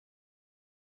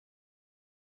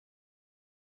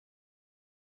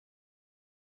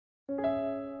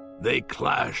They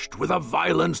clashed with a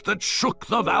violence that shook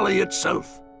the valley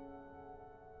itself.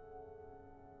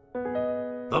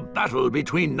 The battle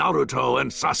between Naruto and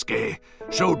Sasuke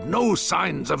showed no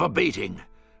signs of abating,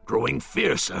 growing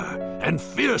fiercer and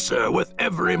fiercer with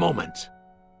every moment.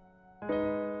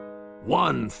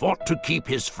 One fought to keep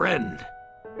his friend,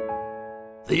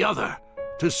 the other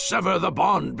to sever the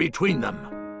bond between them.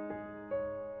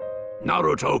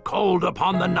 Naruto called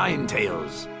upon the Nine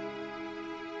Tails,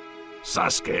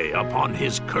 Sasuke upon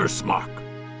his curse mark.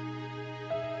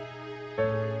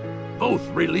 Both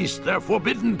released their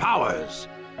forbidden powers.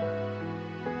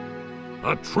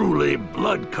 A truly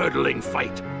blood-curdling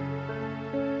fight.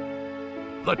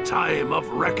 The time of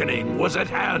reckoning was at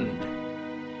hand.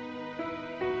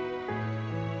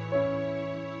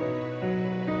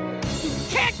 You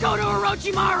can't go to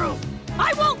Orochimaru!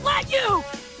 I won't let you!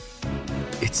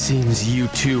 It seems you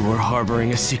too were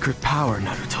harboring a secret power,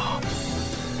 Naruto.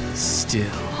 Still,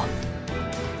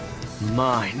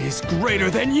 mine is greater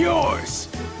than yours!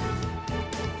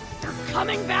 You're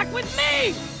coming back with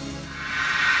me!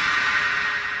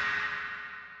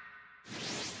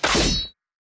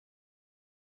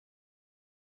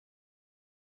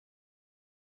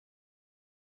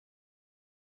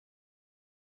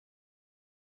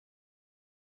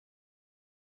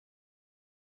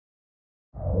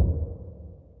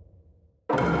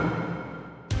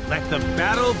 Let the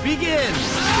battle begin!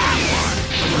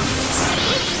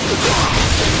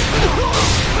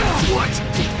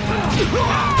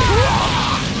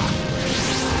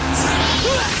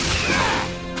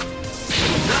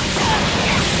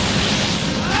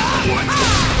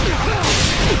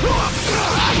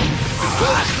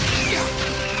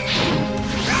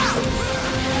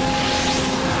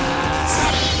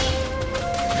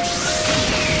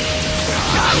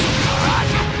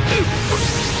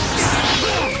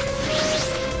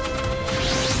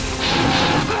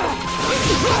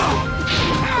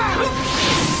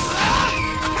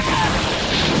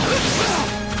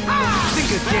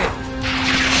 Think again.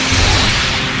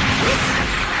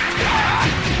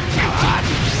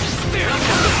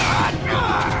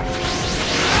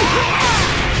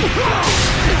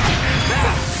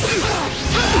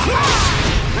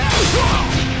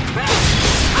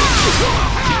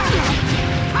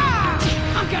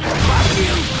 I'm gonna crush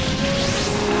you!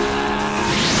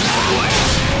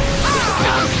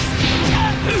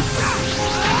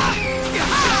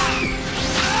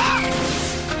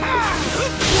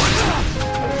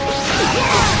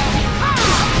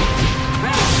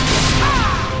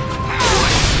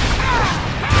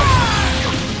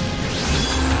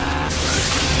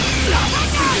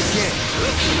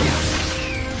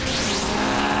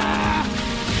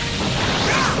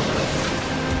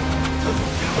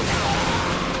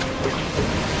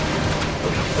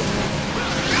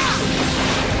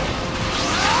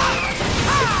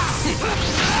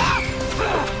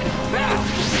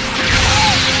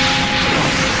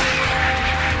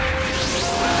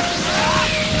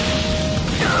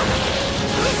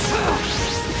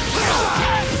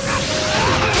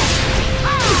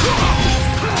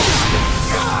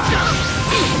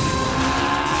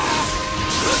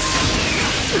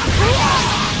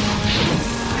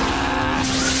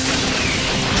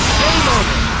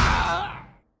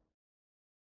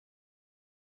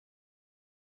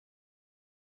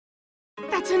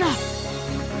 That's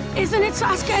enough! Isn't it,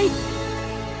 Sasuke?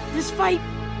 This fight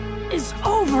is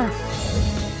over!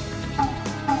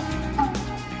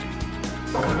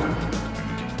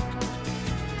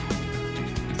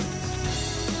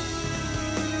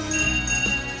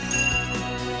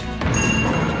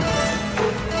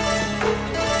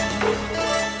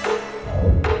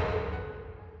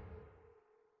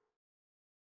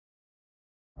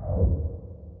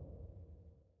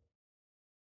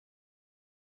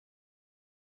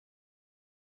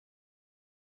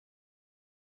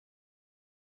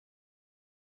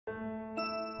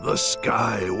 The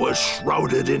sky was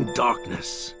shrouded in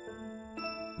darkness,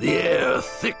 the air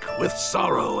thick with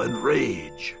sorrow and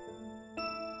rage.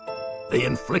 They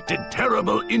inflicted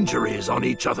terrible injuries on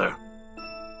each other.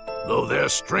 Though their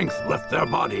strength left their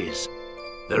bodies,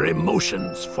 their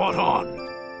emotions fought on.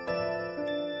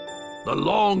 The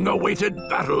long-awaited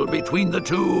battle between the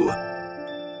two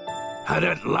had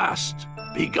at last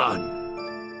begun.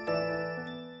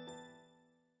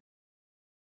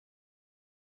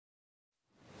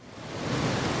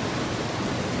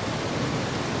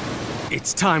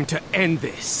 It's time to end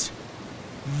this.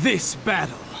 This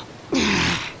battle.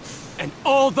 And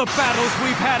all the battles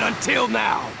we've had until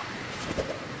now.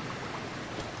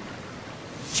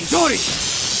 Chidori!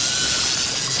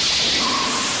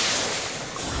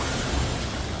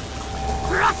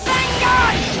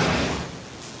 Rasengan!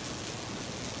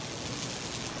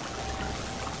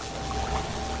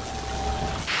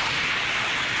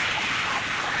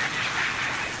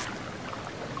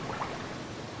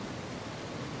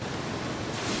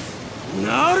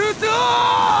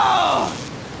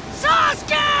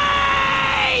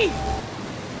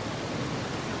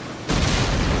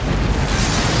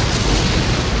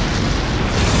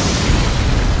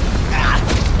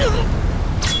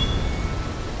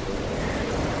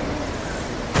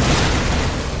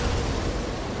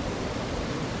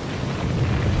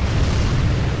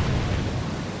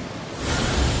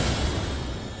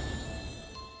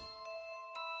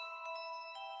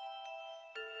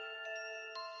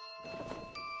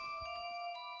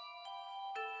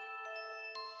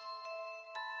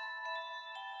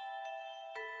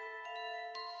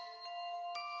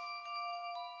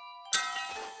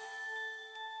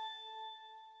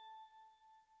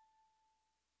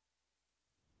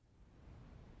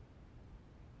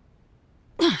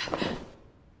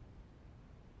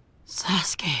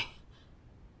 Sasuke.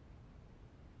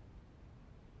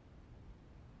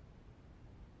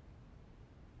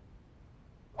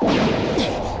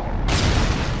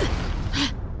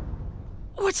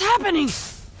 What's happening?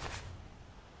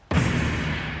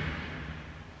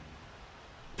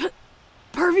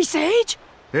 Pervy Sage?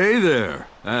 Hey there!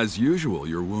 As usual,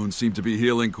 your wounds seem to be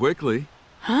healing quickly.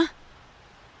 Huh?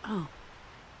 Oh.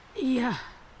 Yeah.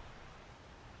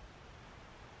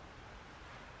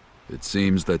 It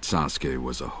seems that Sasuke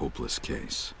was a hopeless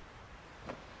case.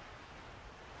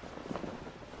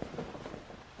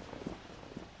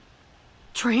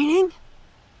 Training?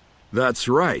 That's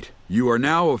right. You are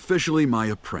now officially my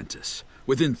apprentice.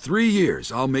 Within 3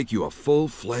 years, I'll make you a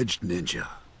full-fledged ninja.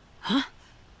 Huh?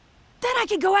 Then I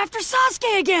could go after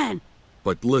Sasuke again!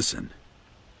 But listen.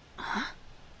 Huh?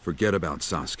 Forget about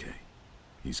Sasuke.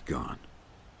 He's gone.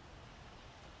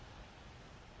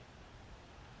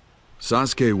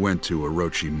 Sasuke went to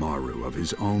Orochimaru of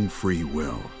his own free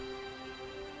will.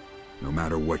 No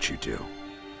matter what you do,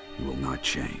 he will not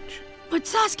change. But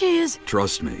Sasuke is...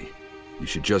 Trust me, you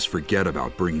should just forget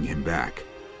about bringing him back.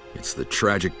 It's the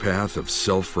tragic path of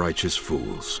self-righteous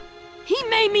fools. He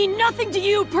may mean nothing to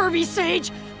you, Pervy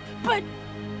Sage, but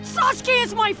Sasuke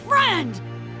is my friend!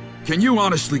 Can you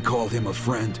honestly call him a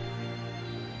friend?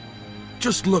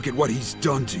 Just look at what he's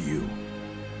done to you.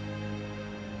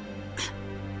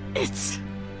 It's...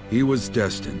 He was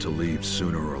destined to leave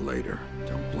sooner or later.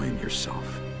 Don't blame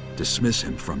yourself. Dismiss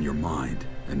him from your mind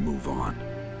and move on.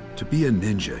 To be a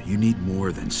ninja, you need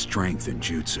more than strength and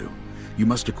jutsu. You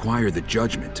must acquire the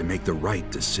judgment to make the right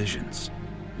decisions.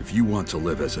 If you want to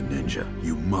live as a ninja,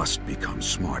 you must become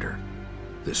smarter.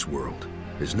 This world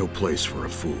is no place for a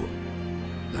fool.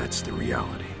 That's the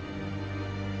reality.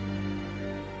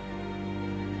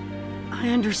 I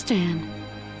understand.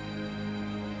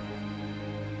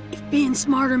 If being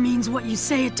smarter means what you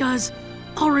say it does,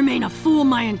 I'll remain a fool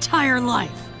my entire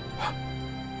life.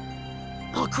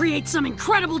 I'll create some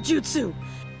incredible jutsu,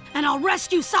 and I'll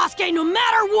rescue Sasuke no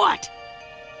matter what!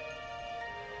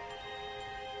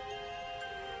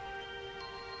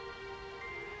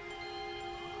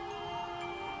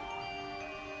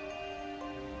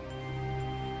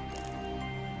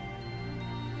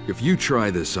 If you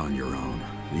try this on your own,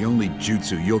 the only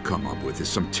jutsu you'll come up with is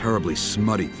some terribly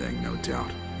smutty thing, no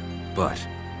doubt. But...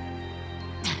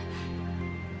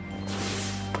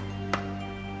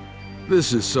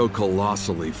 this is so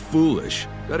colossally foolish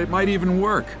that it might even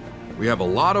work. We have a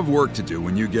lot of work to do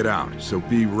when you get out, so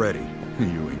be ready,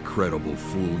 you incredible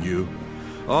fool you.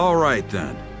 All right,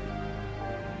 then.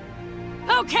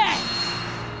 Okay!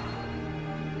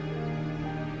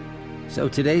 So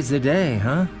today's the day,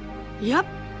 huh? Yep.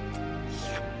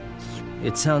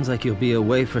 It sounds like you'll be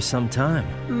away for some time.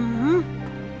 Mm-hmm.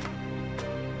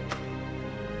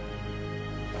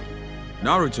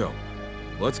 Naruto,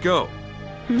 let's go.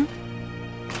 Hmm?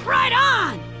 Right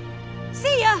on!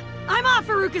 See ya! I'm off,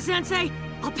 Iruka-sensei!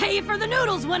 I'll pay you for the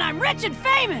noodles when I'm rich and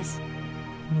famous!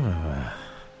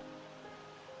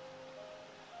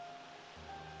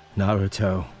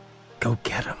 Naruto, go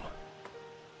get him.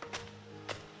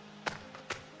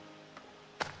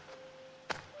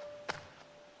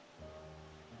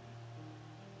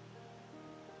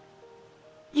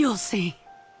 You'll see.